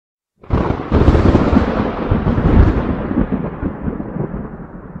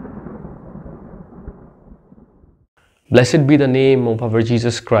Blessed be the name of our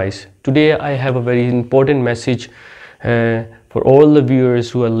Jesus Christ. Today I have a very important message for all the viewers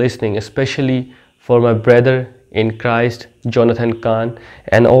who are listening, especially for my brother in Christ, Jonathan Cahn,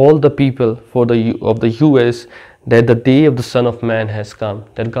 and all the people of the US, that the day of the Son of Man has come.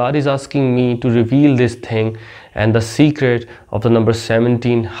 That God is asking me to reveal this thing and the secret of the number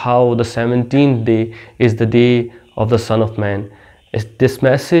 17, how the 17th day is the day of the Son of Man. This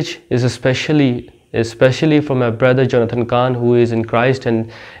message is especially for my brother Jonathan Cahn, who is in Christ,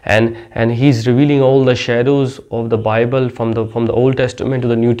 and he's revealing all the shadows of the Bible from the Old Testament to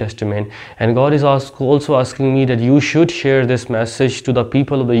the New Testament. And God is also asking me that you should share this message to the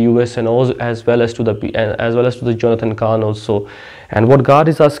people of the US and also as well as to the Jonathan Cahn also. And what God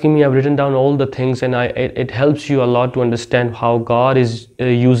is asking me, I've written down all the things, and it helps you a lot to understand how God is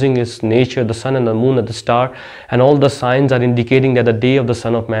using His nature, the sun and the moon and the star, and all the signs are indicating that the day of the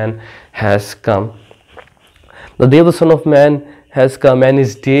Son of Man has come. The day of the Son of Man has come, and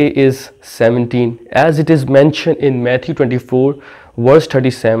His day is 17, as it is mentioned in Matthew 24 verse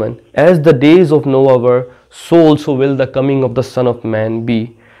 37. As the days of Noah were, so also will the coming of the Son of Man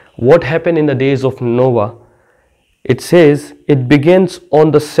be. What happened in the days of Noah? It says it begins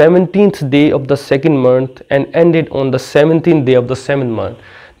on the 17th day of the second month and ended on the 17th day of the seventh month.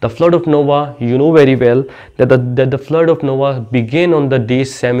 The flood of Noah, you know very well that the flood of Noah began on the day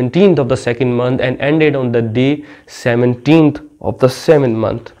 17th of the second month and ended on the day 17th of the seventh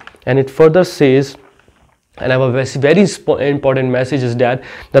month. And it further says, and I have a very important message, is that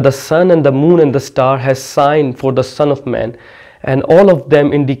the sun and the moon and the star has signed for the Son of Man. And all of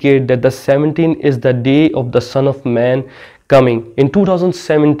them indicate that the 17th is the day of the Son of Man coming. In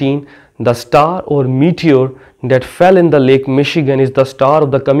 2017, the star or meteor that fell in the Lake Michigan is the star of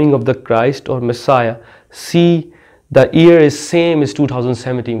the coming of the Christ or Messiah. See, the year is same as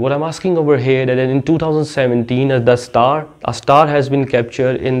 2017. What I'm asking over here, that in 2017, a star has been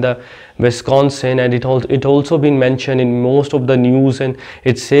captured in the Wisconsin, and it also been mentioned in most of the news, and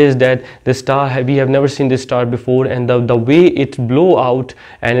it says that the star, we have never seen this star before, and the way it blew out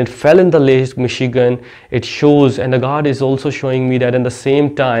and it fell in the Lake Michigan, it shows. And the God is also showing me that in the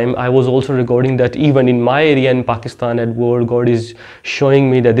same time I was also recording that even in my area in Pakistan at war, God is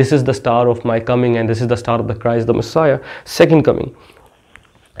showing me that this is the star of my coming, and this is the star of the Christ, the Messiah, second coming.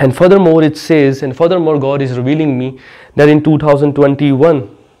 And furthermore it says, and furthermore God is revealing me that in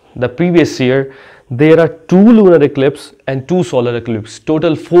 2021, the previous year, there are 2 lunar eclipses and 2 solar eclipses.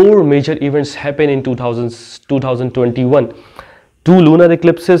 Total 4 major events happen in 2021. 2 lunar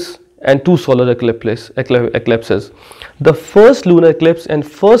eclipses and 2 solar eclipses. The first lunar eclipse and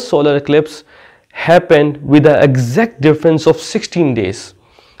first solar eclipse happened with the exact difference of 16 days.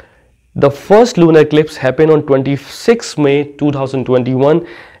 The first lunar eclipse happened on 26 May 2021,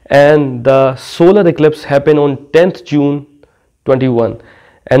 and the solar eclipse happened on 10th June 21.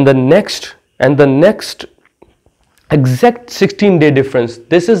 And the next exact 16-day difference.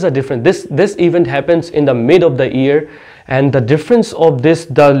 This is a difference. This event happens in the mid of the year, and the difference of this,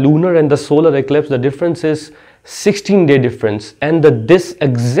 the lunar and the solar eclipse, the difference is 16-day difference, and this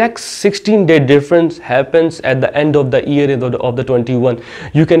exact 16-day difference happens at the end of the year of the 21.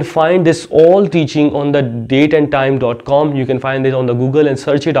 You can find this all teaching on the dateandtime.com. You can find it on the Google and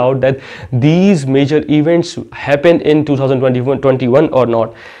search it out, that these major events happened in 2021 or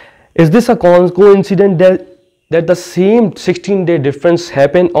not. Is this a coincidence that the same 16-day difference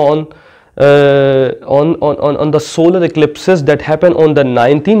happened on the solar eclipses that happened on the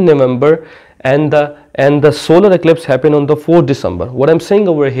 19th November and the solar eclipse happened on the 4th December. What I'm saying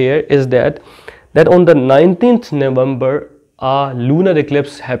over here is that on the 19th November a lunar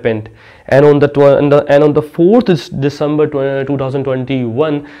eclipse happened, and on the 4th December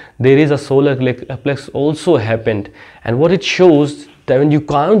 2021 there is a solar eclipse also happened. And what it shows, that when you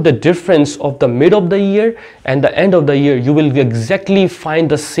count the difference of the mid of the year and the end of the year, you will exactly find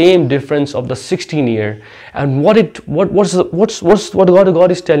the same difference of the 16 year. And what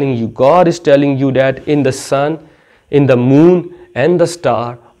God is telling you? God is telling you that in the sun, in the moon and the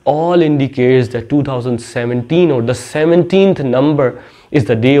star, all indicates that 2017 or the 17th number is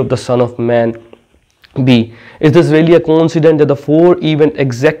the day of the Son of Man. B. Is this really a coincidence that the 4 events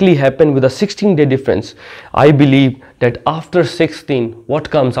exactly happen with a 16-day difference? I believe that after 16, what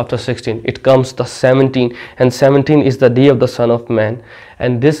comes after 16? It comes the 17, and 17 is the day of the Son of Man.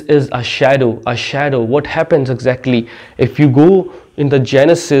 And this is a shadow. What happens exactly? If you go in the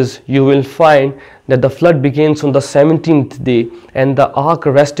Genesis, you will find that the flood begins on the 17th day, and the ark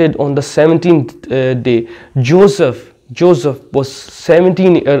rested on the 17th day. Joseph was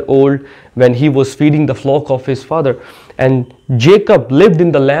 17-year-old when he was feeding the flock of his father, and Jacob lived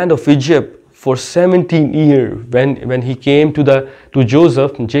in the land of Egypt for 17 years. When he came to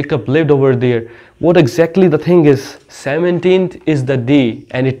Joseph, Jacob lived over there. What exactly the thing is, 17th is the day,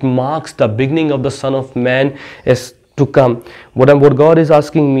 and it marks the beginning of the Son of Man is to come. What God is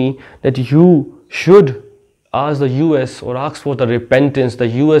asking me, that you should ask the US, or ask for the repentance. The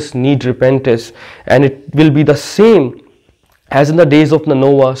US need repentance, and it will be the same as in the days of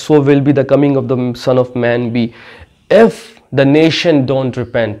Noah, so will be the coming of the Son of Man be. If the nation don't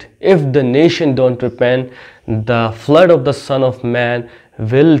repent, the flood of the Son of Man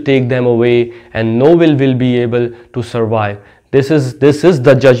will take them away, and no one will be able to survive. This is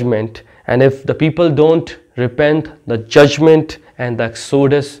the judgment, and if the people don't repent, the judgment and the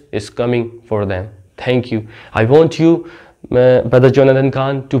exodus is coming for them. Thank you. I want you, Brother Jonathan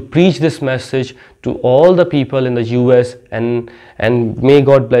Cahn, to preach this message to all the people in the US, and may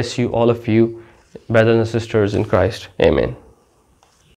God bless you, all of you, brothers and sisters in Christ. Amen.